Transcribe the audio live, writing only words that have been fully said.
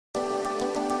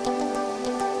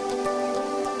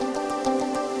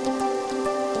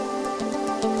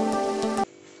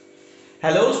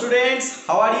Hello students,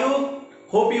 how are you?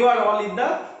 Hope you are all in the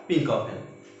pink oven.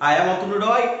 I am Atunu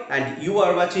Roy and you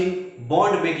are watching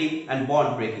Bond Making and Bond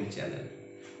Breaking channel.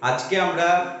 আজকে আমরা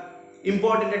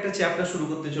important একটা chapter শুরু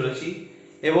করতে চলেছি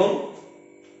এবং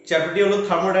চ্যাপ্টারটি হলো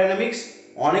thermodynamics.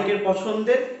 অনেকের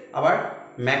পছন্দের আবার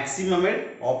ম্যাক্সিমামের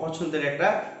অপছন্দের একটা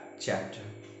চ্যাপ্টার।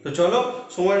 তো চলো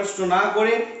সময় নষ্ট না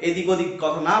করে এদিক ওদিক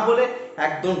কথা না বলে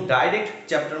একদম ডাইরেক্ট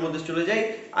চ্যাপ্টারের মধ্যে চলে যাই।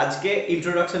 আজকে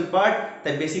ইন্ট্রোডাকশন পার্ট,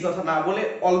 তাই বেশি কথা না বলে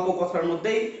অল্প কথার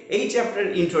মধ্যেই এই চ্যাপ্টারের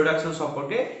ইন্ট্রোডাকশন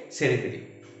সম্পর্কে সেরে ফেলি।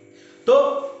 তো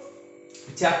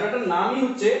চ্যাপ্টারটার নামই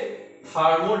হচ্ছে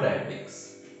thermodynamics.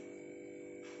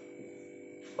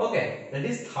 Okay, that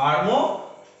is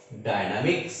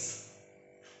thermodynamics.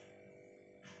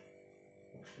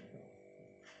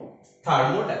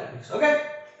 Thermodynamics, ওকে।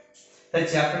 তাই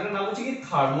চ্যাপ্টারটার নাম হচ্ছে কি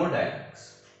থার্মোডাইনামিক্স।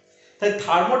 তাই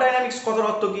থার্মোডাইনামিক্স কথার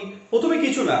অর্থ কি? প্রথমে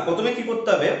কিছু না, প্রথমে কি করতে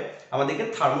হবে, আমাদেরকে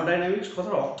থার্মোডাইনামিক্স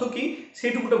কথার অর্থ কি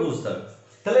সেইটুকুটা বুঝতে হবে।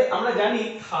 তাহলে আমরা জানি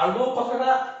থার্মো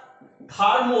কথাটা,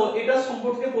 থার্মো এটা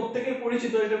সম্পর্কে প্রত্যেকের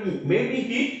পরিচিত, এটা মেবি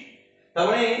হিট। তার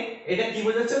মানে এটা কি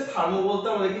বোঝাচ্ছে? থার্মো বলতে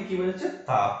আমাদেরকে কি বোঝাচ্ছে?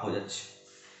 তাপ বোঝাচ্ছে।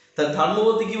 তাহলে থার্মো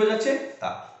বলতে কি বোঝাচ্ছে?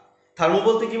 তাপ। থার্মো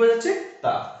বলতে কি বোঝাচ্ছে?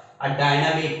 তাপ। আর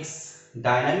ডাইনামিক্স,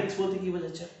 ডাইনামিক্স বলতে কি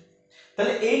বোঝাচ্ছে?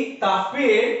 তাহলে এই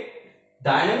তাপের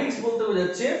ডাইনামিক্স বলতে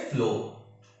বোঝাচ্ছে ফ্লো।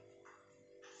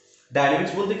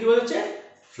 ডাইনামিক্স বলতে কি বোঝাচ্ছে?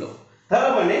 ফ্লো। তার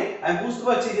মানে আমি বুঝতে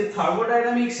পারছি যে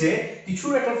থার্মোডাইনামিক্সে কিছু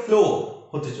একটা ফ্লো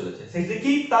হতে চলেছে। সেটা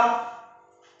কি? তাপ।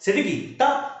 সেটা কি?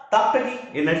 তাপ। তাপটা কি?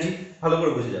 এনার্জি। ভালো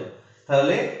করে বুঝে যাও।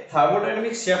 তাহলে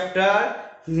থার্মোডাইনামিক্স চ্যাপ্টার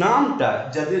নামটা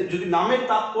যদি নামের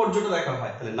তাৎপর্যটা দেখা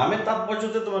হয়, তাহলে নামের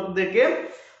তাৎপর্যতে তোমাদেরকে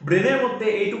ব্রেনের মধ্যে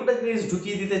এইটুকুটা জিনিস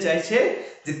ঢুকিয়ে দিতে চাইছে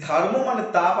যে থার্মো মানে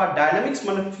তাপ আর ডাইনামিক্স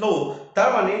মানে ফ্লো। তার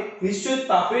মানে নিশ্চয়ই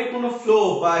তাপের কোনো ফ্লো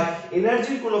বা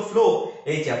এনার্জির কোনো ফ্লো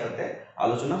এই চ্যাপ্টারতে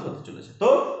আলোচনা হতে চলেছে। তো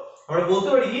আমরা বলতে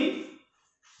পারি কি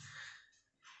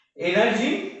এনার্জি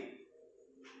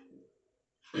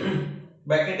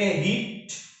ব্র্যাকেটে হিট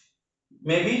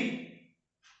মেবি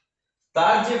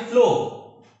তার যে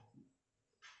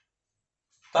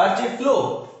ফ্লো,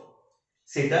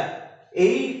 সেটা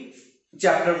এই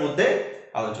চ্যাপ্টার মধ্যে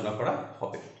আলোচনা করা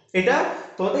হবে। এটা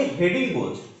তোমাদের হেডিং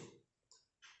বলছে,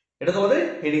 এটা তোমাদের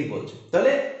হেডিং বলছে।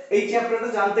 তাহলে এই চ্যাপ্টারটা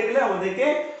জানতে গেলে আমাদেরকে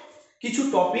কিছু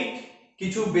টপিক,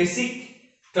 কিছু বেসিক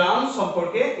টার্ম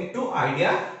সম্পর্কে একটু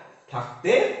আইডিয়া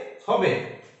থাকতে হবে।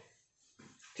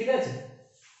 ঠিক আছে,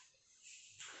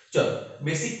 চলো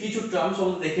বেসিক কিছু টার্ম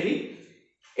সম্বন্ধে দেখে নিই।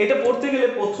 এটা পড়তে গেলে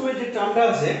প্রথমে যে টার্মটা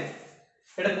আছে,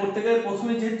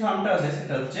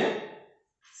 সেটা হচ্ছে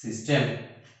সিস্টেম।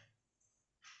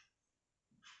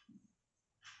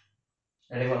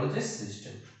 এটা বলা হচ্ছে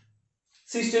সিস্টেম।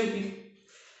 সিস্টেম কি?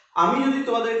 আমি যদি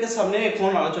তোমাদেরকে সামনে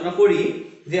এখন আলোচনা করি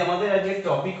যে আমাদের আজকের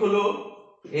টপিক হলো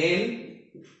এন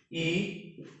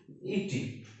ই টি,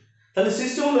 তাহলে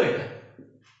সিস্টেম হলো এটা।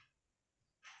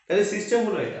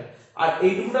 আর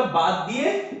এইটুকুটা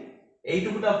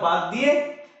বাদ দিয়ে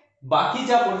বাকি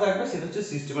যা পড়ে থাকবে সেটা হচ্ছে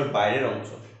সিস্টেমের বাইরের অংশ।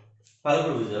 ভালো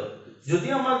করে বুঝে যাও। যদি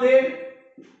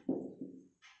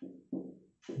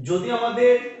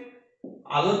আমাদের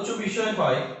আলোচ্য বিষয়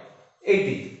হয়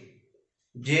এইটি,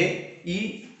 যে ই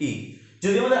ই,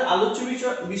 যদি আমাদের আলোচ্য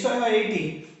বিষয় হয় এইটি,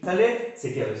 তাহলে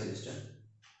সেটি হবে সিস্টেম।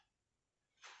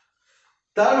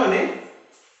 তার মানে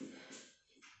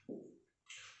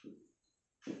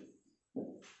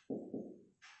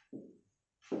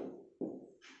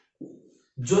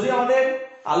যদি আমাদের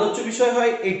আলোচ্য বিষয়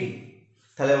হয় এটি,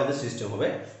 তাহলে আমাদের সিস্টেম হবে।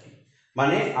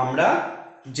 মানে আমরা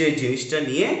যে জিনিসটা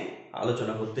নিয়ে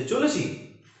আলোচনা করতে চলেছি,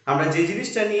 আমরা যে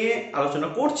জিনিসটা নিয়ে আলোচনা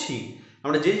করছি,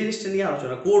 আমরা যে জিনিসটা নিয়ে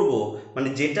আলোচনা করব, মানে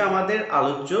যেটা আমাদের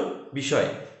আলোচ্য বিষয়,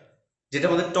 যেটা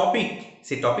আমাদের টপিক,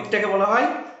 সেই টপিকটাকে বলা হয়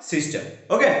সিস্টেম।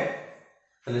 ওকে,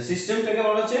 তাহলে সিস্টেমটাকে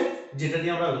বলা হচ্ছে, যেটা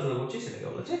নিয়ে আমরা আলোচনা করছি সেটাকে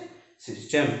বলা হচ্ছে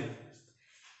সিস্টেম।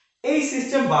 এই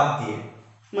সিস্টেম বাদ দিয়ে,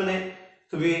 মানে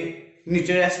তুমি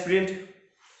নিটের অ্যাসপিরেন্ট,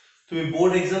 তুমি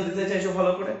বোর্ড এক্সাম দিতে চাইছো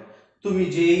ভালো করে, তুমি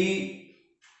যেই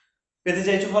পেতে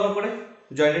চাইছো ভালো করে,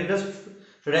 জয়েন্ট এন্ট্রান্স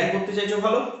র্যাঙ্ক করতে চাইছো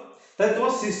ভালো, তাহলে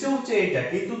তোমার সিস্টেম হচ্ছে এইটা।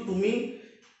 কিন্তু তুমি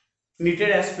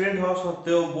নিটের অ্যাসপিরেন্ট হওয়া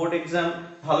সত্ত্বেও, বোর্ড এক্সাম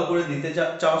ভালো করে দিতে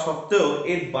চাওয়া সত্ত্বেও,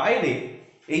 এর বাইরে,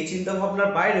 এই চিন্তা ভাবনার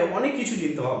বাইরে অনেক কিছু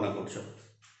চিন্তা ভাবনা করছো।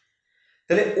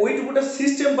 তাহলে ওইটুকুটা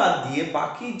সিস্টেম বাদ দিয়ে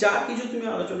বাকি যা কিছু তুমি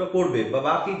আলোচনা করবে বা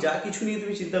বাকি যা কিছু নিয়ে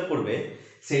তুমি চিন্তা করবে,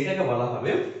 সেটাকে বলা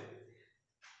হবে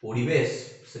পরিবেশ।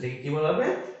 সেটাকে কি বলা হবে?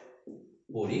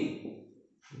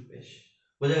 পরিবেশ।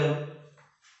 বোঝা গেল?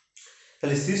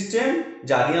 তাহলে সিস্টেম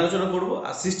যা নিয়ে আলোচনা করবো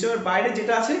আর সিস্টেমের বাইরে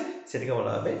যেটা আছে সেটাকে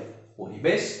বলা হবে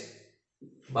পরিবেশ,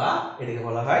 বা এটাকে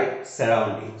বলা হয়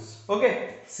সারাউন্ডিংস। ওকে,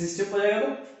 সিস্টেম বোঝা গেল,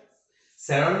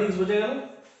 সারাউন্ডিংস বোঝা গেল।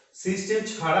 সিস্টেম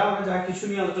ছাড়া আমরা যা কিছু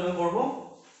নিয়ে আলোচনা করব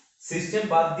সিস্টেম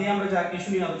বাদ দিয়ে আমরা যা কিছু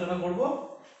নিয়ে আলোচনা করব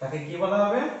তাকে কি বলা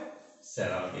হবে?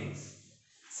 সারাউন্ডিংস।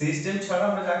 সিস্টেম ছাড়া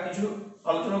আমরা যা কিছু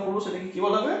আলোচনা করব সেটাকে কি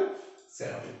বলা হবে?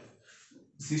 সারাউন্ডিং।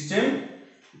 সিস্টেম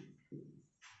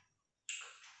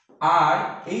আর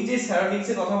এই যে সারাউন্ডিংস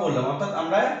এর কথা বললাম, অর্থাৎ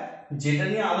আমরা যেটা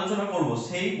নিয়ে আলোচনা করব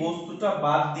সেই বস্তুটা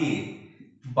বাদ দিয়ে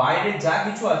বাইরে যা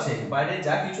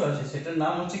কিছু আছে সেটার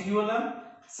নাম হচ্ছে কি বললাম?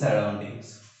 সারাউন্ডিংস।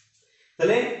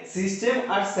 তাহলে সিস্টেম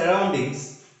আর সারাউন্ডিংস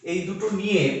এই দুটো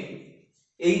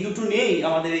নিয়েই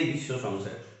আমাদের এই বিশ্ব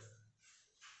সংসার।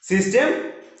 সিস্টেম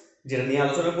যেটা নিয়ে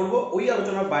আলোচনা করব ওই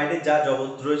আলোচনার বাইরে যা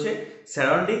জগৎ রয়েছে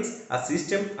সারাউন্ডিংস আর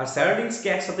সিস্টেম আর সারাউন্ডিংসকে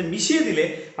একসাথে মিশিয়ে দিলে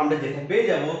আমরা যেটা পেয়ে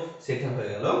যাব সেটা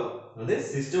হয়ে গেল আমাদের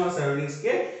সিস্টেম আর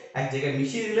সারাউন্ডিংসকে এক জায়গায়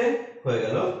মিশিয়ে দিলে হয়ে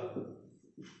গেল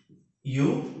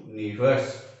ইউনিভার্স।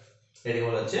 এটাকে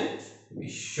বলা হচ্ছে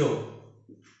বিশ্ব।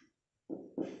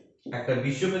 একটা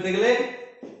বিশ্ব পেতে গেলে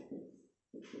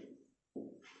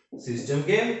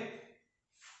সিস্টেমকে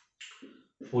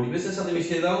পরিবেশের সাথে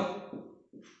মিশিয়ে দাও,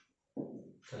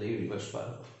 তাহলে ইউনিভার্স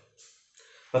পাবো।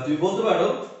 বা তুমি বলতে পারো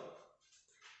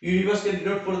ইউনিভার্সকে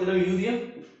ডিনোট করে দিলাম ইউ দিয়ে,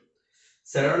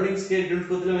 সারাউন্ডিংসকে ডিনোট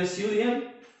করে দিলাম এস ইউ দিয়ে,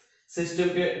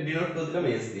 সিস্টেমকে ডিনোট করে দিলাম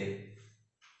এস দিয়ে।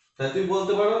 তাহলে তুমি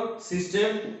বলতে পারো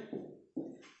সিস্টেম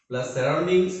প্লাস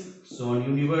সারাউন্ডিংস সমান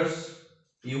ইউনিভার্স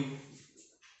ইউ।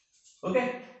 ওকে,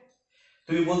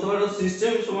 তুমি বলতে পারো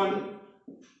সিস্টেম সমান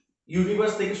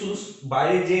ইউনিভার্স থেকে শুধু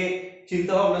বাইরে যে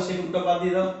চিন্তা ভাবনা সেগুলোটা বাদ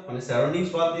দিয়ে দাও, মানে সারাউন্ডিংস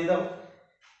বাদ দিয়ে দাও,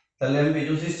 তাহলে আমি পেয়ে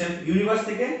যাবো সিস্টেম। ইউনিভার্স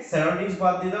থেকে সারাউন্ডিংস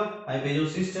বাদ দিয়ে দাও, আমি পেয়ে যাবো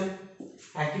সিস্টেম।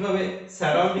 একইভাবে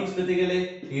সারাউন্ডিংস পেতে গেলে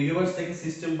ইউনিভার্স থেকে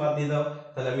সিস্টেম বাদ দিয়ে দাও,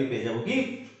 তাহলে আমি পেয়ে যাবো কি?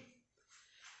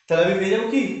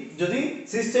 যদি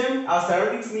সিস্টেম আর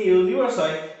সারাউন্ডিংস নিয়ে ইউনিভার্স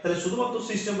হয় তাহলে শুধুমাত্র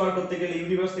সিস্টেম বার করতে গেলে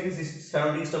ইউনিভার্স থেকে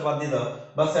সারাউন্ডিংসটা বাদ দিয়ে দাও,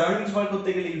 বা সারাউন্ডিংস বার করতে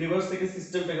গেলে ইউনিভার্স থেকে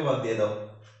সিস্টেমটাকে বাদ দিয়ে দাও,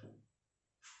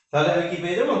 তাহলে আমি কি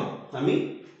পেয়ে যাবো? আমি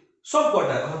সব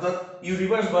কটা অর্থাৎ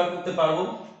ইউনিভার্স বার করতে পারবো,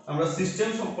 আমরা সিস্টেম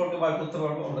সম্পর্কে বার করতে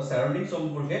পারবো, আমরা সারাউন্ডিং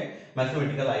সম্পর্কে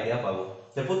ম্যাথমেটিক্যাল আইডিয়া পাবো।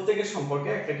 তাই প্রত্যেকের সম্পর্কে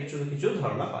একটা কিছু না কিছু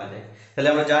ধারণা পাওয়া যায়। তাহলে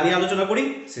আমরা যা নিয়ে আলোচনা করি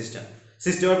সিস্টেম,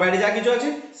 সিস্টেমের বাইরে যা কিছু আছে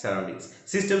সারাউন্ডিংস,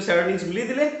 সিস্টেম সারাউন্ডিংস মিলিয়ে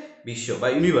দিলে বিশ্ব বা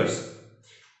ইউনিভার্স,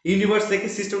 ইউনিভার্স থেকে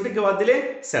সিস্টেমটাকে বাদ দিলে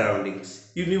সারাউন্ডিংস,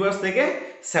 ইউনিভার্স থেকে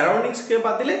সারাউন্ডিংসকে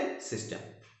বাদ দিলে সিস্টেম।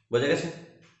 বোঝা গেছে?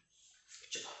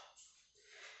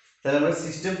 তাহলে আমরা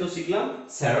সিস্টেম তো শিখলাম,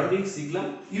 সারাউন্ডিংস শিখলাম,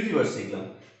 ইউনিভার্স শিখলাম।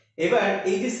 এবার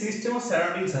এই যে সিস্টেম আর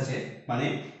সারাউন্ডিংস আছে, মানে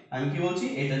আমি কি বলছি,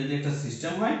 এটা যদি একটা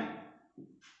সিস্টেম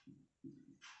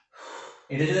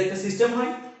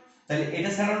হয়, তাহলে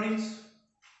এটা সারাউন্ডিংস,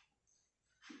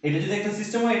 এটা যদি একটা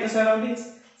সিস্টেম হয় এটা সারাউন্ডিংস।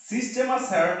 সিস্টেম আর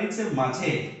সারাউন্ডিংস এর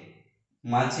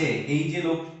মাঝে এই যে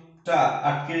লোকটা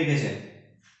আটকে রেখেছে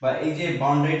বা এই যে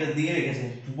বাউন্ডারিটা দিয়ে রেখেছে,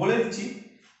 বলে দিচ্ছি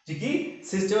যে কি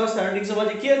সিস্টেম আর সারাউন্ডিংস এর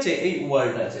মাঝে কি আছে? এই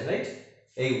ওয়ার্ল্ডটা আছে, রাইট?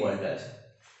 এই ওয়ার্ল্ডটা আছে।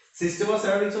 সিস্টেম আর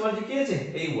সারাউন্ডিংস এর মাঝে কি আছে?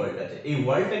 এই ওয়ার্ল্ডটা আছে। এই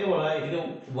ওয়ার্ল্ডটাকে বলা হয়, এটাকে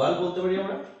ওয়াল বলতে পারি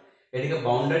আমরা, এটাকে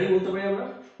বাউন্ডারি বলতে পারি আমরা,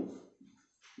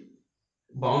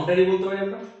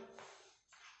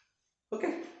 ওকে,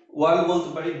 ওয়াল বলতে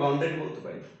পারি, বাউন্ডারি বলতে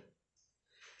পারি।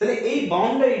 তাহলে এই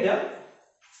বাউন্ডারিটা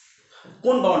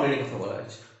কোন বাউন্ডারির কথা বলা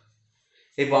হয়েছে?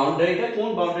 এই বাউন্ডারিটা কোন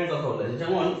বাউন্ডারির কথা বলা হয়েছে?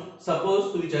 যেমন সাপোজ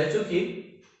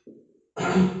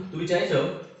তুমি চাইছো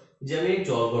যে আমি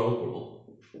জল গরম করব,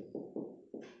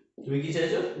 তুমি কি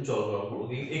চাইছো? জল গরম করবো।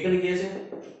 এখানে কি আছে?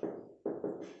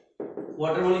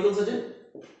 ওয়াটার মলিকুলস আছে,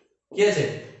 কি আছে?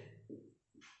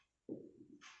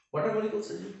 ওয়াটার মলিকুলস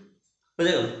আছে,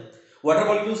 বুঝে গেল? ওয়াটার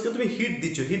মলিকুলসকে তুমি হিট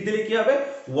দিচ্ছ, হিট দিলে কি হবে?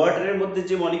 ওয়াটারের মধ্যে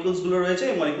যে মলিকুলস গুলো রয়েছে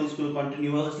এই মলিকুলস গুলো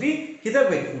কন্টিনিউয়াসলি কি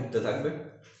থাকবে?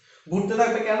 ঘুরতে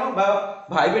থাকবে কেন বা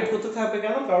ভাইব্রেট করতে থাকবে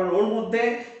কেন? কারণ ওর মধ্যে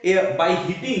বাই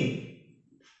হিটিং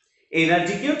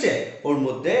এনার্জি কি হচ্ছে, ওর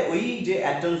মধ্যে ওই যে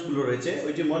অ্যাটমস গুলো রয়েছে,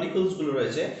 ওই যে মলিকুলস গুলো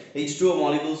রয়েছে, H2O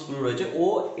মলিকুলস গুলো রয়েছে, ও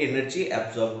এনার্জি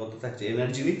অ্যাবজর্ব করতে থাকছে,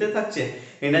 এনার্জি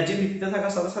নিতে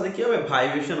থাকার সাথে সাথে কি হবে?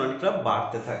 ভাইব্রেশন অনেকটা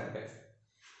বাড়তে থাকবে।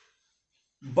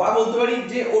 বা বলতে পারি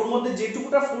যে ওর মধ্যে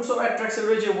যেটুকুটা ফোর্স অফ অ্যাট্রাকশন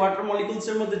রয়েছে, ওয়াটার মলিকুলস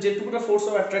এর মধ্যে যেটুকুটা ফোর্স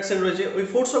অফ অ্যাট্রাকশন রয়েছে, ওই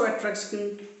ফোর্স অফ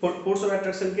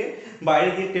অ্যাট্রাকশনকে বাইরে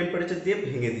দিয়ে টেম্পারেচার দিয়ে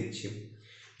ভেঙে দিচ্ছি।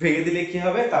 ভেঙে দিলে কি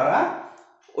হবে? তারা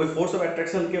ওই ফোর্স অফ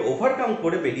অ্যাট্রাকশনকে ওভারকাম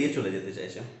করে বেরিয়ে চলে যেতে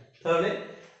চাইছে। তাহলে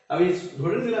আমি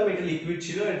ধরে নিলাম এটা লিকুইড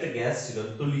ছিল, এটা গ্যাস ছিল,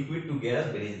 তো লিকুইড টু গ্যাস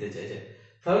বেরিয়ে যেতে চাইছে।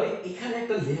 তাহলে এখানে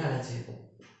একটা লেয়ার আছে,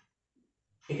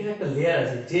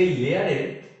 যে লেয়ারের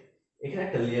এখানে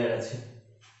একটা লেয়ার আছে,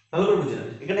 ভালো করে বুঝে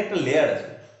নেবে, এখানে একটা লেয়ার আছে,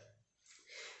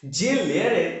 যে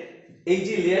লেয়ারের এই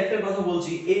যে লেয়ারটার কথা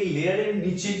বলছি, এই লেয়ারের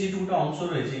নিচে যেটুকুটা অংশ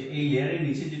রয়েছে,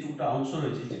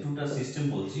 যেটুকুটা সিস্টেম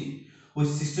বলছি, ওই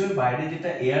সিস্টেমের বাইরে যেটা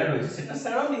এয়ার রয়েছে সেটা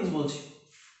সারাউন্ডিংস বলছি।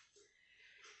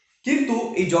 কিন্তু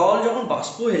এই জল যখন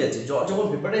বাষ্প হয়ে যাচ্ছে, জল যখন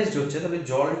ভেপারাইজড হচ্ছে, তাহলে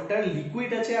জলটা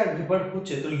লিকুইড আছে আর ভেপার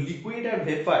হচ্ছে, তো লিকুইড আর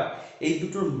ভেপার এই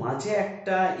দুটোর মাঝে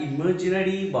একটা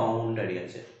ইমাজিনারি বাউন্ডারি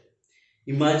আছে,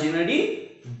 ইমাজিনারি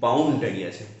বাউন্ডারি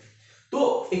আছে। তো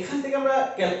এখান থেকে আমরা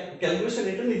ক্যালকুলেশন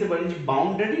এটা নিতে পারি যে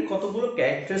বাউন্ডারি কতগুলো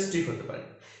ক্যারেক্টারিস্টিক হতে পারে।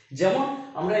 যেমন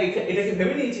আমরা এটাকে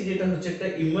ভেবে নিয়েছি যে এটা হচ্ছে একটা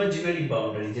ইমাজিনারি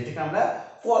বাউন্ডারি, যেটাকে আমরা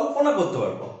কল্পনা করতে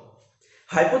পারবো।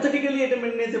 হাইপোথেটিক্যালি এটা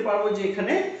মেনে নিতে পারবো যে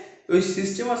এখানে ওই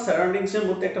সিস্টেম আর সারাউন্ডিংস এর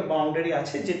মধ্যে একটা বাউন্ডারি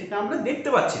আছে, যেটাকে আমরা দেখতে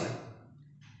পাচ্ছি না,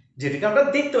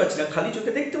 খালি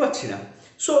চোখে দেখতে পাচ্ছি না।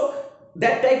 So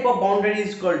that type of boundary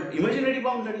is called imaginary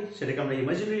boundary, সেটাকে আমরা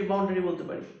ইমাজিনারি বাউন্ডারি বলতে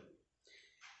পারি।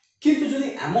 কিন্তু যদি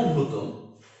এমন হতো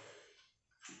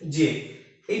যে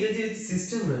এইটা যে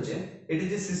সিস্টেম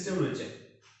রয়েছে,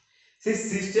 সেই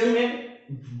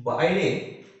বাইরে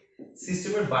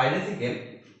সিস্টেমের বাইরে থেকে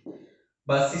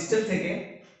বা সিস্টেম থেকে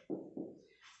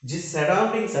যে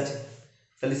সারাউন্ডিংস আছে,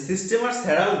 তাহলে সিস্টেম আর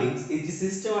সারাউন্ডিংস, এই যে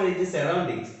সিস্টেম আর এই যে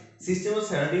সারাউন্ডিংস, সিস্টেম আর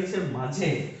সারাউন্ডিংস এর মাঝে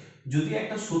যদি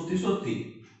একটা সত্যি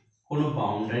কোনো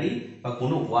বাউন্ডারি বা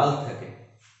কোনো ওয়াল থাকে,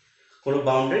 কোনো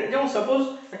বাউন্ডারি, যেমন সাপোজ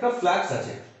একটা ফ্লাক্স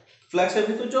আছে, ফ্লাক্সের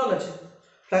ভিতর জল আছে,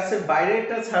 ফ্লাক্সের বাইরে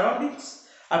একটা সারাউন্ডিংস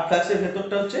আর ফ্লাক্সের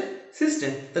ভেতরটা হচ্ছে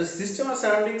সিস্টেম, তাহলে সিস্টেম আর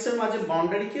সারাউন্ডিংস এর মাঝে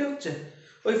বাউন্ডারি কি হচ্ছে?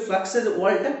 ওই ফ্লাক্সের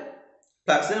ওয়ালটা।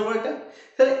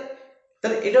 তাহলে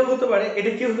তাহলে এটাও হতে পারে,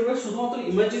 এটা কি হতে পারে শুধুমাত্র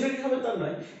ইমাজিনারি হবে তার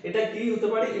নয়, এটা কি হতে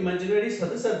পারে ইমাজিনারির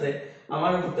সাথে সাথে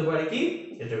আমার হতে পারে কি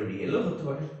এটা রিয়েলও হতে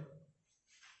পারে,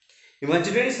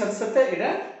 ইমাজিনারির সাথে সাথে এটা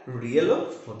রিয়েলও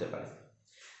হতে পারে।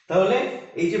 তাহলে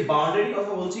এই যে বাউন্ডারির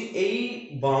কথা বলছি, এই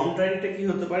বাউন্ডারিটা কি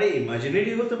হতে পারে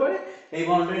ইমাজিনারি হতে পারে, এই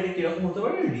বাউন্ডারিটা কিরকম হতে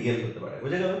পারে রিয়েল হতে পারে,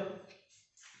 বুঝা গেল?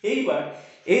 এইবার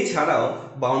এছাড়াও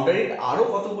বাউন্ডারির আরো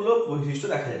কতগুলো বৈশিষ্ট্য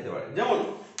দেখা যেতে পারে। যেমন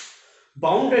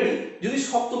বাউন্ডারি যদি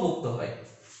শক্তপোক্ত হয়,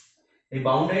 এই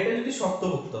বাউন্ডারিটা যদি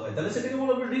শক্তপোক্ত হয় তাহলে সেটাকে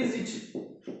বলা হবে রিজিড।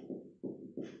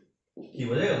 কি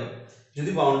বোঝা গেল?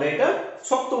 যদি বাউন্ডারিটা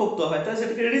শক্তপোক্ত হয় তাহলে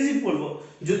সেটাকে রিজিড বলবো,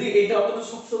 যদি এটা অতটা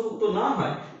শক্তপোক্ত না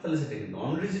হয় তাহলে সেটাকে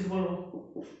নন রিজিড বলবো।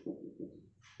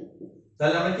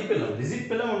 তাহলে আমরা কি পেলাম? রিজিড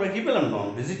পেলাম, আমরা কি পেলাম? নন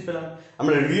রিজিড পেলাম,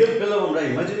 আমরা রিয়েল পেলাম, আমরা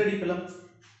ইমাজিনারি পেলাম।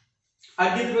 আর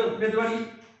কি পেতে পারি?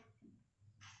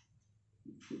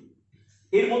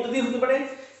 এর মধ্যে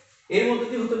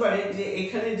দিয়ে হতে পারে যে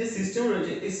এখানে যে সিস্টেম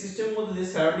রয়েছে, এই সিস্টেমের মধ্যে যে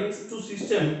সারাউন্ডিংস টু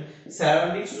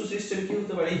সিস্টেম কি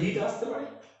হতে পারে? হিট আসতে পারে।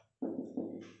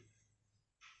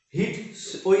 হিট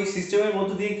ওই সিস্টেমের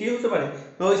মধ্যে দিয়ে কি হতে পারে?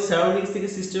 ওই সারাউন্ডিংস থেকে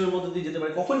সিস্টেমের মধ্যে দিয়ে যেতে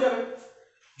পারে। কখন যাবে?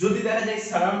 যদি দেখা যায়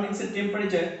সারাউন্ডিংস এর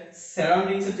টেম্পারেচার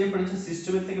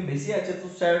সিস্টেমের থেকে বেশি আছে, তো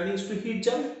সারাউন্ডিংস টু হিট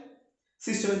যাবে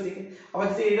সিস্টেমের দিকে। আবার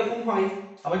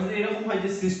যদি এরকম হয় যে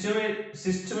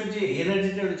সিস্টেমের যে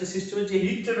এনার্জিটা রয়েছে, সিস্টেমের যে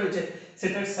হিটটা রয়েছে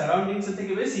সেটা সারাউন্ডিংস এর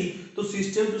থেকে বেশি, তো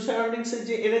সিস্টেম টু সারাউন্ডিংস এর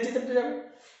যে এনার্জিটা যাবে।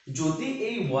 যদি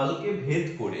এই ওয়ালকে ভেদ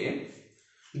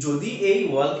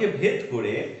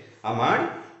করে আমার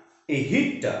এই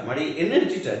হিটটা মানে এই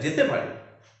এনার্জিটা যেতে পারে,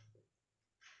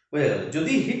 বুঝা গেল?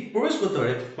 যদি হিট প্রবেশ করতে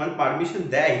পারে মানে পারমিশন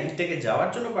দেয়, হিটটাকে যাওয়ার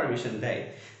জন্য পারমিশন দেয়,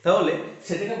 তাহলে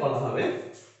সেটাকে বলা হবে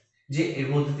যে এর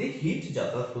মধ্যে দিয়ে হিট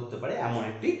যাতায়াত করতে পারে এমন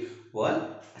একটি ওয়াল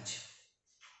আছে।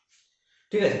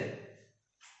 ঠিক আছে?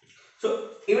 তো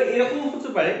এবার এরকম হতে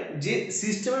পারে যে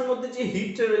সিস্টেমের মধ্যে যে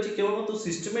হিটটা রয়েছে কেবলমাত্র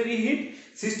সিস্টেমেরই হিট,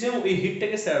 সিস্টেম ওই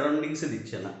হিটটাকে সারাউন্ডিংসে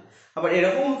দিচ্ছে না। আবার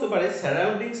এরকম হতে পারে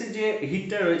সারাউন্ডিংসে যে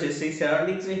হিটটা রয়েছে সেই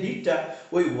সারাউন্ডিংসের হিটটা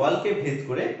ওই ওয়ালকে ভেদ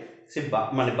করে সে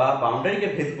মানে বাউন্ডারিকে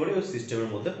ভেদ করে ওই সিস্টেমের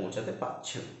মধ্যে পৌঁছাতে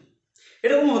পারছে না,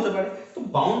 এরকম হতে পারে। তো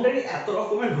বাউন্ডারি এত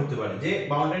রকমের হতে পারে, যে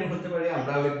বাউন্ডারি হতে পারে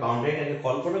আমরা ওই বাউন্ডারিটাকে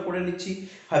কল্পনা করে নিচ্ছি,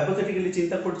 হাইপোথেটিক্যালি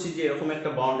চিন্তা করছি যে এরকম একটা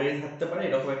বাউন্ডারি থাকতে পারে,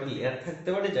 এরকম একটা লেয়ার থাকতে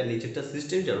পারে যার নিচেরটা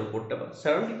সিস্টেম, যার উপরটা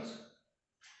সারাউন্ডিংস।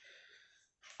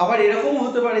 আবার এরকম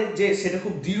হতে পারে যে সেটা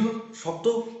খুব দৃঢ় শক্ত,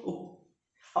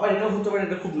 আবার এটাও হতে পারে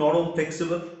এটা খুব নরম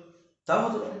ফ্লেক্সিবল, তাও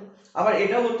হতে পারে। আবার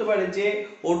এটাও হতে পারে যে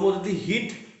ওর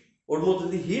মধ্যে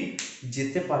দিয়ে হিট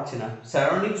যেতে পারছে না,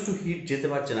 সারাউন্ডিংস টু হিট যেতে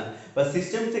পারছে না, বা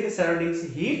সিস্টেম থেকে সারাউন্ডিংস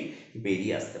হিট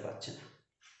বেরিয়ে আসতে পারছে না,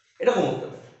 এরকম হতে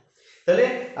পারে। তাহলে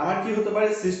আমার কি হতে পারে?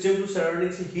 সিস্টেম টু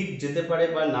সারাউন্ডিংস হিট যেতে পারে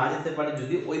বা না যেতে পারে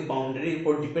যদি ওই বাউন্ডারির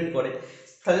উপর ডিপেন্ড করে,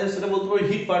 তাহলে সেটা বলতে পারি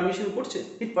হিট পারমিশন করছে,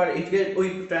 হিটকে ওই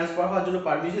ট্রান্সফার হওয়ার জন্য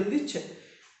পারমিশন দিচ্ছে।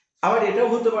 আবার এটাও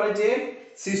হতে পারে যে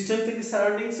সিস্টেম থেকে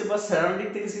সারাউন্ডিংসে বা সারাউন্ডিং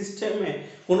থেকে সিস্টেমে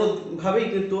কোনোভাবেই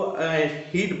কিন্তু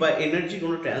হিট বা এনার্জি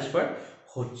কোনো ট্রান্সফার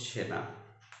হচ্ছে না।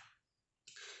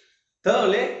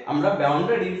 তাহলে আমরা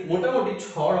বাউন্ডারি মোটামুটি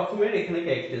 6 রকমের এখানে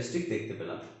ক্যারেক্টারিস্টিক দেখতে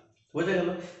পেলাম, বোঝা গেল?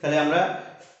 তাহলে আমরা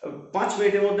 5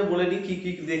 মিনিটের মধ্যে বলে নিই কি কি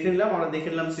দেখে নিলাম। আমরা দেখে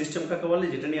নিলাম সিস্টেম কাকে বলে,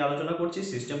 যেটা নিয়ে আলোচনা করছি।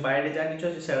 সিস্টেম বাইরে যা কিছু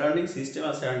আছে সারাউন্ডিং, সিস্টেম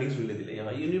আর সারাউন্ডিংস মিলে দিলেই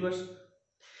হয় ইউনিভার্স।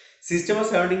 সিস্টেম আর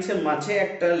সারাউন্ডিংস এর মাঝে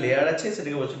একটা লেয়ার আছে,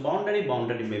 সেটাকে বলছে boundary.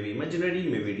 Boundary maybe imaginary,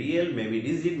 maybe real, maybe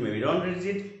rigid, maybe non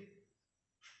rigid.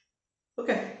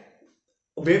 Okay,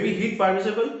 maybe hit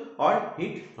permissible or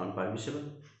hit non permissible.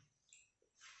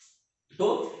 তো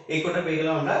এই কটা পেয়ে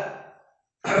গেলাম আমরা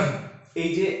এই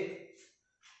যে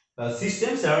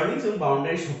সিস্টেম, সারাউন্ডিংস এবং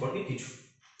বাউন্ডারি সম্পর্কে কিছু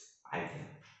আইডিয়া।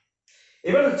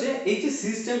 এবার হচ্ছে এই যে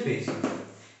সিস্টেম পেয়েছি,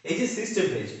 এই যে সিস্টেম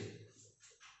পেয়েছি,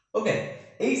 ওকে,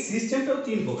 এই সিস্টেমটাও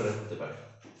তিন প্রকারের হতে পারে।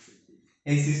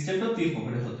 এই সিস্টেমটাও তিন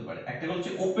প্রকারের হতে পারে। একটা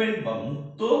হচ্ছে ওপেন বা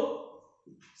মুক্ত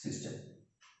সিস্টেম,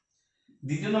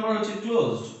 দ্বিতীয় নম্বর হচ্ছে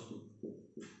ক্লোজড,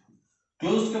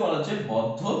 ক্লোজড কে বলা হচ্ছে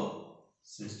বদ্ধ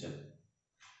সিস্টেম,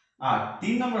 আর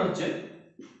তিন নম্বর হচ্ছে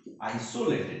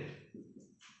আইসোলেটেড।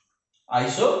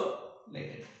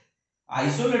 আইসোলেটেড,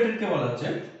 আইসোলেটেড কে বলা হচ্ছে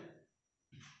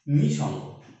নিঃসঙ্গ,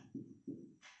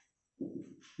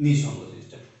 নিঃসঙ্গ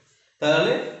সিস্টেম।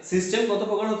 তাহলে সিস্টেম কত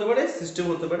প্রকার হতে পারে? সিস্টেম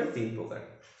হতে পারে তিন প্রকার।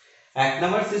 এক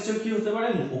নাম্বার সিস্টেম কি হতে পারে?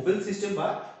 ওপেন সিস্টেম বা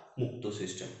মুক্ত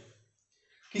সিস্টেম।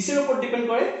 কিসের উপর ডিপেন্ড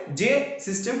করে? যে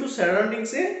সিস্টেম টু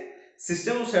সারাউন্ডিংসে,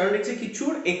 সিস্টেম ও সারাউন্ডিংসে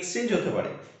কিছুর এক্সচেঞ্জ হতে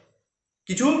পারে,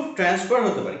 কিছু ট্রান্সফার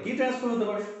হতে পারে। কি ট্রান্সফার হতে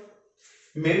পারে?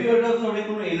 মেবি ওটা হতে পারে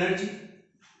কোনো এনার্জি,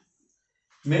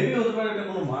 মেবি হতে পারে এটা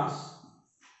কোনো মাস।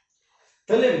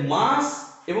 তাহলে মাস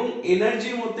এবং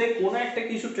এনার্জির মধ্যে কোনো একটা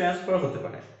কিছু ট্রান্সফার হতে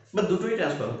পারে, বা দুটোই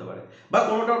ট্রান্সফার হতে পারে, বা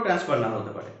কোনোটাও ট্রান্সফার না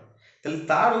হতে পারে। তাহলে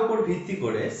তার উপর ভিত্তি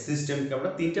করে সিস্টেমকে আমরা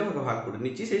তিনটা ভাগে ভাগ করে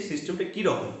নিচ্ছি। সেই সিস্টেমটা কি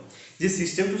রকম? যে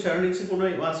সিস্টেম টু সারাউন্ডিংসে কোনো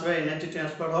মাস বা এনার্জি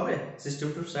ট্রান্সফার হবে সিস্টেম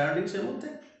টু সারাউন্ডিংসের মধ্যে,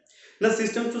 না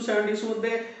সিস্টেম টু সারাউন্ডিংসের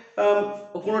মধ্যে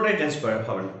কোনোটাই ট্রান্সফার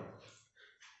হবে না,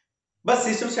 বা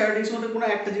সিস্টেম সারাউন্ডিংসের মধ্যে কোনো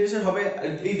একটা জিনিসের হবে,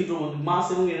 এই দুটোর মধ্যে মাস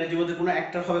এবং এনার্জির মধ্যে কোনো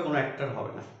একটার হবে, কোনো একটার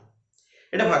হবে না।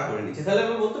 এটা ভাগ করে নিচ্ছি। তাহলে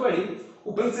আমরা বলতে পারি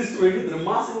ওপেন সিস্টেমের ক্ষেত্রে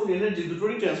মাস এবং এনার্জি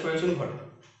দুটোরই ট্রান্সফারেশন ঘটে,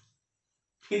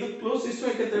 কিন্তু ক্লোজ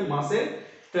সিস্টেমের ক্ষেত্রে মাসের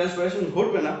ট্রান্সফারেশন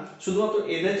ঘটবে না, শুধুমাত্র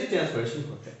এনার্জি ট্রান্সফারেশন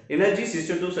ঘটবে। Energy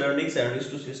system two surrounding, surroundings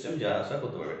two system যা আসা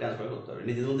করতে পারবে, ট্রান্সফার করতে পারবে,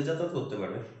 নিজেদের মধ্যে যাতায়াত করতে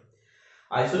পারবে।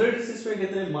 আইসোলেটেড সিস্টেমের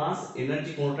ক্ষেত্রে মাস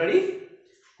এনার্জি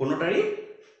কোনোটারই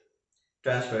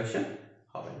ট্রান্সফারেশন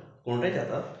হবে না, কোনোটাই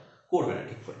যাতায়াত করবে না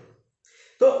ঠিক করে।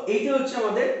 তো এইটা হচ্ছে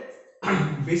আমাদের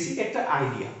বেসিক একটা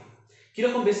আইডিয়া।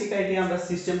 কিরকম বেসিক আইডিয়া? আমরা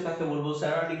সিস্টেম কাকে বলবো,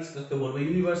 সারাউন্ডিংস কাকে বলবো,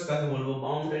 ইউনিভার্স কাকে বলবো,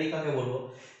 বাউন্ডারি কাকে বলবো,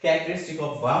 ক্যারেক্টারিস্টিক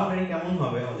অফ বাউন্ডারি কেমন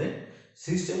হবে, আমাদের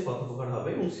সিস্টেম কত প্রকার হবে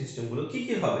এবং সিস্টেমগুলো কি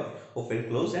কি হবে, ওপেন,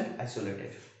 ক্লোজ এন্ড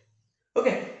আইসোলেটেড।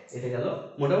 ওকে, এটা গেল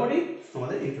মোটামুটি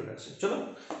আমাদের ইন্ট্রোডাকশন। চলো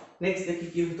নেক্সট দেখি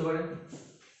কি হতে পারে।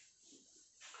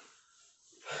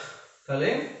 তাহলে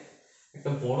একটা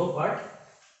বড় পার্ট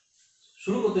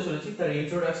শুরু করতে চলেছি, তার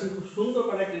ইন্ট্রোডাকশন, খুব সুন্দর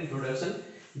করে একটা ইন্ট্রোডাকশন,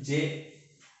 যে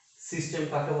সিস্টেম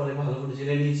কাকে বলে ভালো করে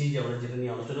জেনে নিয়েছি, যে আমরা যেটা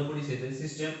নিয়ে আলোচনা করি সেটাই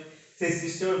সিস্টেম। সেই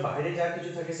সিস্টেমের বাইরে যা কিছু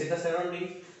থাকে সেটা সারাউন্ডিং,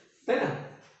 তাই না?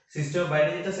 সিস্টেমের বাইরে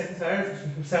যেটা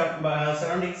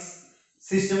সারাউন্ডিংস,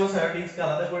 সিস্টেম আর সারাউন্ডিংস কে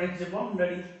আলাদা করে রেখেছে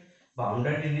বাউন্ডারি।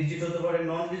 বাউন্ডারি রিজিড হতে পারে,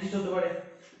 নন রিজিড হতে পারে,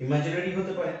 ইমাজিনারি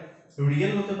হতে পারে,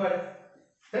 রিয়েল হতে পারে,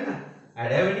 তাই না?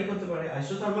 অ্যাডিয়াবেটিক হতে পারে,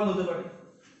 আইসোথার্মাল হতে পারে।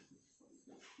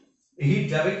 হিট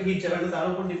যাবে না, তার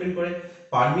উপর ডিপেন্ড করে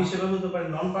পারমিসেবল হতে পারে,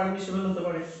 নন পারমিসেবল হতে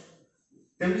পারে।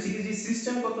 তেমনি শিখেছি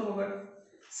সিস্টেম কত প্রকার।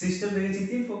 সিস্টেম দেখেছি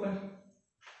তিন প্রকার।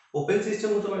 ওপেন সিস্টেম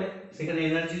হতে পারে, সেখানে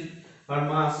এনার্জি আর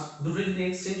মাস দুটো যদি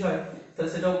এক্সচেঞ্জ হয় তাহলে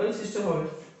সেটা ওপেন সিস্টেম হবে।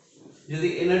 যদি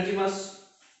এনার্জি মাস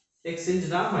এক্সচেঞ্জ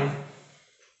না হয়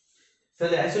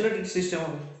তাহলে আইসোলেটেড সিস্টেম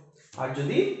হবে। আর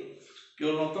যদি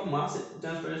কেবলমাত্র মাস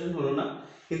ট্রান্সফারেশন হলো না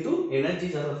কিন্তু এনার্জি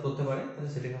যাতায়াত করতে পারে তাহলে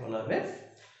সেটাকে বলা হবে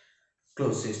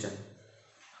ক্লোজ সিস্টেম।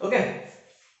 ওকে,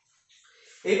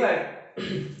 এবার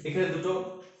এখানে দুটো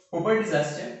প্রপার্টিজ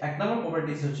আসছে। এক নম্বর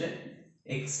প্রপার্টিজ হচ্ছে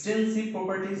extensive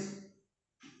properties.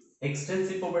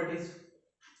 Extensive properties,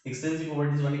 extensive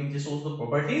properties মানে যে সমস্ত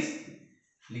প্রপার্টিজ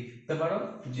লিখতে পারো,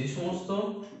 যে সমস্ত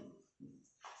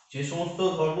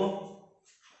ধর্ম,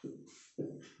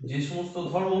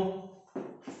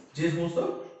 যে সমস্ত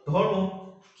ধর্ম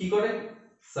কি করে,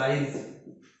 সাইজ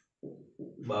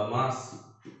বা মাস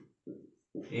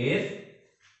এর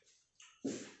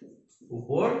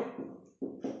উপর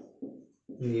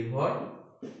নির্ভর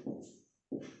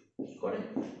করে।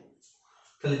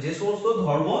 তাহলে যে সমস্ত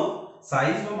ধর্ম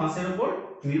সাইজ বা মাসের উপর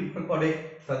নির্ভর করে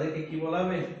তাদেরকে কি বলা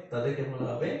হবে? তাদেরকে বলা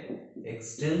হবে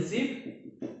এক্সটেন্সিভ।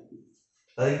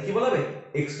 তাদেরকে কি বলা হবে?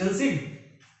 এক্সটেন্সিভ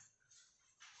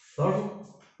ধর্ম।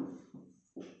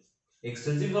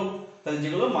 এক্সটেন্সিভ ধর্ম। তাহলে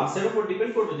যেগুলো মাসের উপর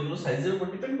ডিপেন্ড করবে, যেগুলো সাইজের উপর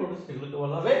ডিপেন্ড করবে সেগুলোকে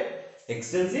বলা হবে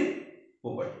এক্সটেন্সিভ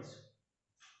প্রপার্টিজ।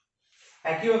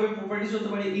 একইভাবে প্রপার্টিজ হতে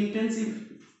পারে ইন্টেন্সিভ।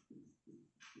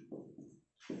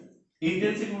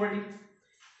 ইন্টেন্সিভ প্রপার্টি,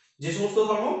 যে সমস্ত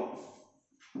ধর্ম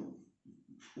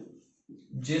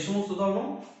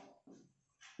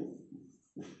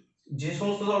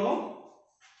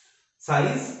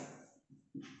সাইজ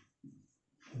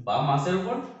বা মাসের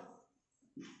উপর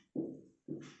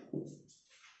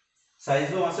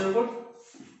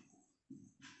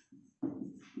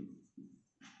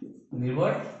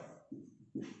নির্ভর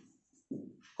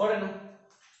করে না।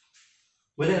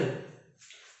 বুঝলেন?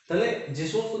 তাহলে যে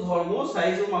সমস্ত ধর্ম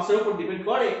সাইজ ও মাসের উপর ডিপেন্ড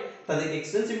করে তাদের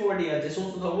এক্সটেন্সিভ প্রপার্টি, আর যে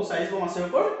সমস্ত ধর্ম সাইজ বা মাসের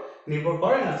উপর নির্ভর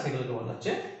করে না সেগুলোকে বলা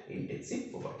হচ্ছে ইন্টেন্সিভ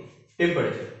প্রপার্টি।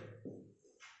 টেম্পারেচার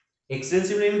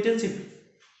এক্সটেন্সিভ না ইন্টেন্সিভ?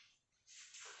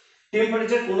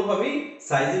 টেম্পারেচার কোনোভাবেই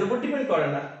সাইজের উপর ডিপেন্ড করে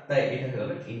না, তাই এটা হয়ে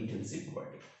গেল intensive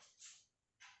property.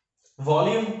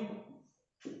 Volume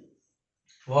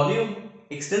volume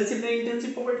extensive না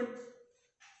ইন্টেন্সিভ প্রপার্টি?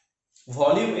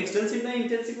 ভলিউম এক্সটেন্সিভ না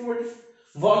ইন্টেন্সিভ প্রপার্টি?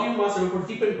 ভলিউম মাসের উপর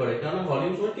ডিপেন্ড করে, কারণ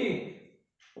ভলিউম সমান কি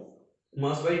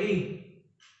মাস বাই ডি,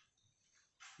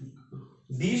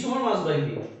 ডি সমান মাস বাই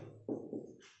ভি।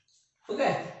 ওকে,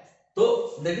 তো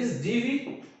দ্যাট ইজ ডিভি,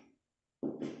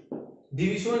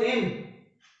 ডিভি সমান এম,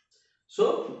 সো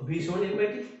ভি সমান এম বাই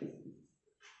টি।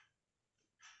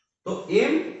 তো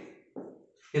এম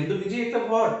এম তো নিজেই একটা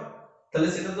ভর, তাহলে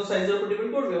সেটা তো সাইজের উপর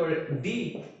ডিপেন্ড করবে। এবারে ডি,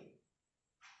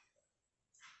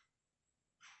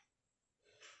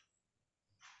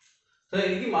 তাহলে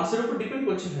এটা কি মাসের উপর ডিপেন্ড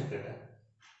করছে ফ্যাক্টরটা,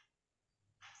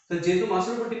 তো যেহেতু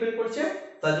মাসের উপর ডিপেন্ড করছে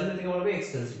তার জন্য এটাকে বলা হবে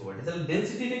এক্সটেন্সিভ প্রপার্টি। তাহলে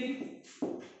ডেনসিটিটা কি?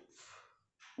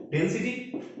 ডেনসিটি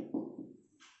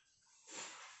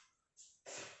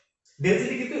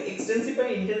ডেনসিটি কিন্তু এক্সটেন্সিভ আর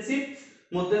ইন্টেন্সিভ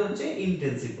মধ্যে হচ্ছে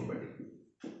ইন্টেন্সিভ প্রপার্টি।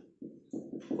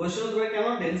 কোশ্চেন হতে পারে কেন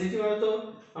ডেনসিটি মানে তো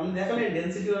আমি দেখালেন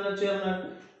ডেনসিটি মানে হচ্ছে আপনার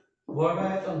ভর বা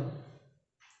আয়তন,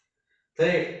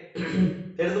 তাই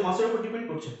এটা তো মাসের উপর ডিপেন্ড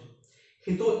করছে,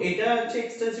 কিন্তু এটা হচ্ছে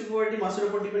এক্সটেন্সিভ প্রপার্টি মাসের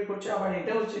উপর ডিপেন্ড করছে, আবার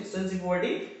এটা হচ্ছে এক্সটেন্সিভ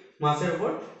প্রপার্টি মাসের উপর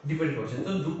ডিপেন্ড করছে।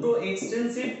 তো দুটো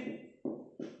এক্সটেন্সিভ,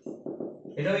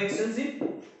 এটাও এক্সটেন্সিভ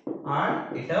আর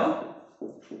এটাও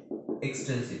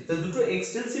এক্সটেন্সিভ, তো দুটো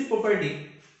এক্সটেন্সিভ প্রপার্টি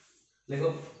দেখো,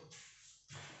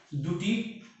 দুটি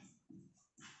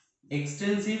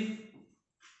এক্সটেন্সিভ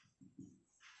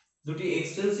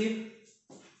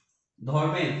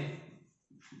ধর্মের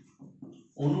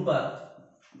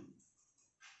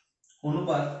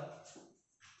অনুপাত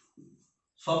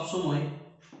সব সময়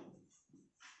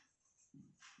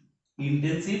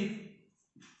ইন্টেন্সিভ,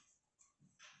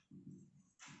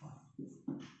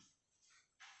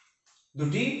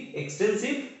 দুটি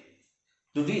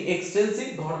এক্সটেন্সিভ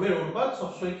ধর্মের অনুপাত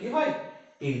সবসময় কি হয়?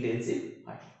 ইন্টেন্সিভ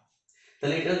হয়।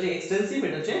 তাহলে এটা হচ্ছে এক্সটেন্সিভ,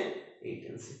 এটা হচ্ছে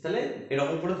ইন্টেন্সিভ। তাহলে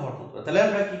এরকম করে ধর্ম, তাহলে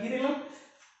আমরা কি কি দেখলাম?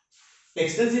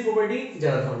 এক্সটেন্সিভ প্রপার্টি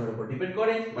যারা ধর্মের উপর ডিপেন্ড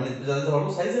করে, মানে যাদের ধর্ম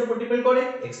সাইজের উপর ডিপেন্ড করে।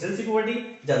 এক্সটেন্সিভ প্রপার্টি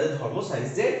যাদের ধর্ম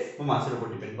সাইজের বা মাসের উপর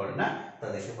ডিপেন্ড করে না,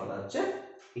 তাদেরকে বলা হচ্ছে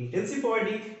ইন্টেন্সিভ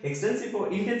প্রপার্টি।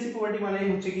 ইন্টেন্সিভ প্রপার্টি মানে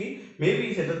হচ্ছে কি মেবি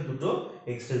সেটা দুটো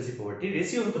এক্সটেন্সিভ প্রপার্টি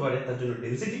রেশিও হতে পারে, তার জন্য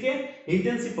ডেনসিটিকে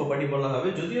ইন্টেন্সিভ প্রপার্টি বলা হবে।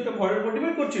 যদিও এটা ভরের উপর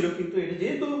ডিপেন্ড করছিল, কিন্তু এটা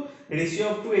যেহেতু ratio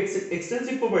of two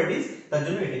extensive properties, তার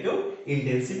জন্য এটাকেও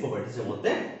ইন্টেন্সিভ প্রপার্টিজের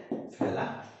মধ্যে ফেলা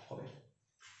হবে।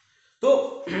 তো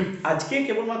আজকে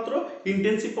কেবলমাত্র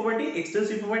intensive property,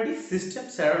 extensive property, system,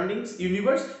 surroundings,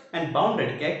 universe and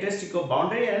boundary, characteristic of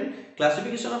boundary and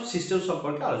classification of system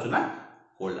সম্পর্কে আলোচনা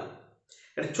করলাম।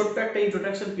 এটা ছোট্ট একটা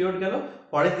ইন্ট্রোডাকশন পিরিয়ড গেল।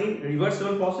 পরের দিন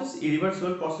রিভার্সিবল প্রসেস,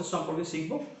 ইরিভার্সিবল প্রসেস সম্পর্কে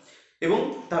শিখব এবং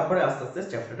তারপরে আস্তে আস্তে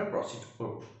চ্যাপ্টারটা প্রসিড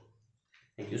করব।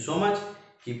 Thank you so much,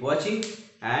 keep watching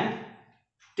and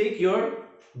take your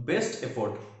best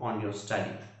effort on your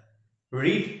study.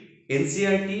 Read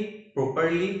NCERT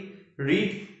properly,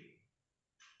 read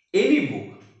any book,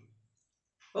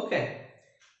 okay,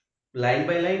 line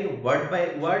by line, word by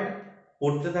word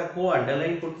পড়তে থাকো,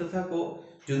 আন্ডারলাইন করতে থাকো।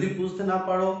 যদি বুঝতে না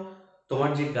পারো তোমার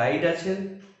যে গাইড আছেন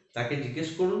তাকে জিজ্ঞেস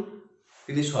করুন,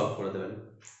 তিনি সলভ করে দেবেন।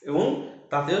 এবং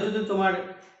তাতেও যদি তোমার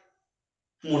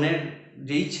মনের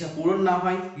যে ইচ্ছা পূরণ না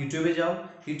হয়, ইউটিউবে যাও,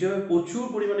 ইউটিউবে প্রচুর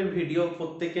পরিমাণে ভিডিও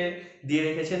প্রত্যেকে দিয়ে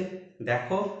রেখেছেন,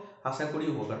 দেখো, আশা করি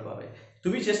উপকার পাবে।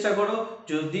 তুমি চেষ্টা করো,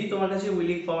 যদি তোমার কাছে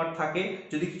উইলিং পাওয়ার থাকে,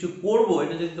 যদি কিছু করবো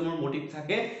এটা যদি তোমার মোটিভ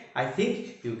থাকে, I think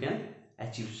you can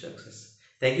achieve success.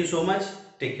 Thank you so much,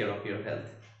 take care of your health.